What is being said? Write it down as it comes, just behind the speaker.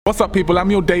What's up, people?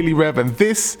 I'm your Daily Rev, and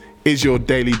this is your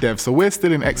Daily Dev. So we're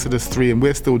still in Exodus 3, and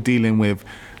we're still dealing with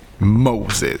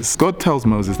Moses. God tells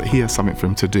Moses that he has something for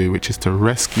him to do, which is to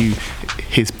rescue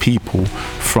his people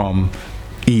from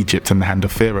Egypt and the hand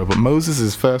of Pharaoh. But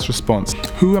Moses' first response,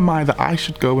 who am I that I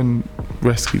should go and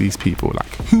rescue these people?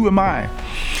 Like, who am I?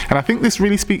 And I think this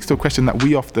really speaks to a question that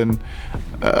we often,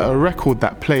 a record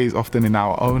that plays often in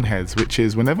our own heads, which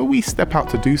is whenever we step out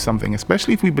to do something,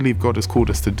 especially if we believe God has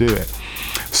called us to do it,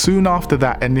 soon after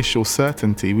that initial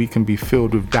certainty, we can be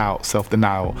filled with doubt,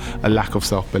 self-denial, a lack of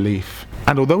self-belief.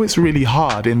 And although it's really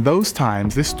hard, in those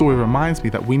times, this story reminds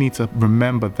me that we need to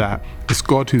remember that it's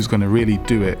God who's going to really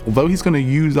do it. Although he's going to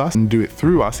use us and do it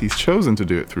through us, he's chosen to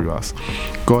do it through us,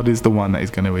 God is the one that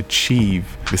is going to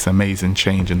achieve this amazing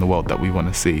change in the world that we want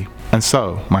to see. And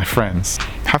so, my friends,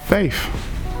 have faith.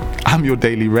 I'm your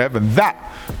Daily Rev, and that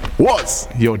was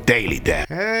your Daily Dev.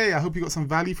 Hey, I hope you got some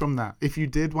value from that. If you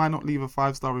did, why not leave a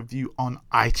 5-star review on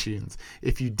iTunes?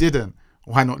 If you didn't,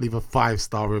 why not leave a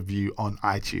 5-star review on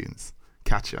iTunes?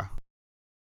 Catch ya.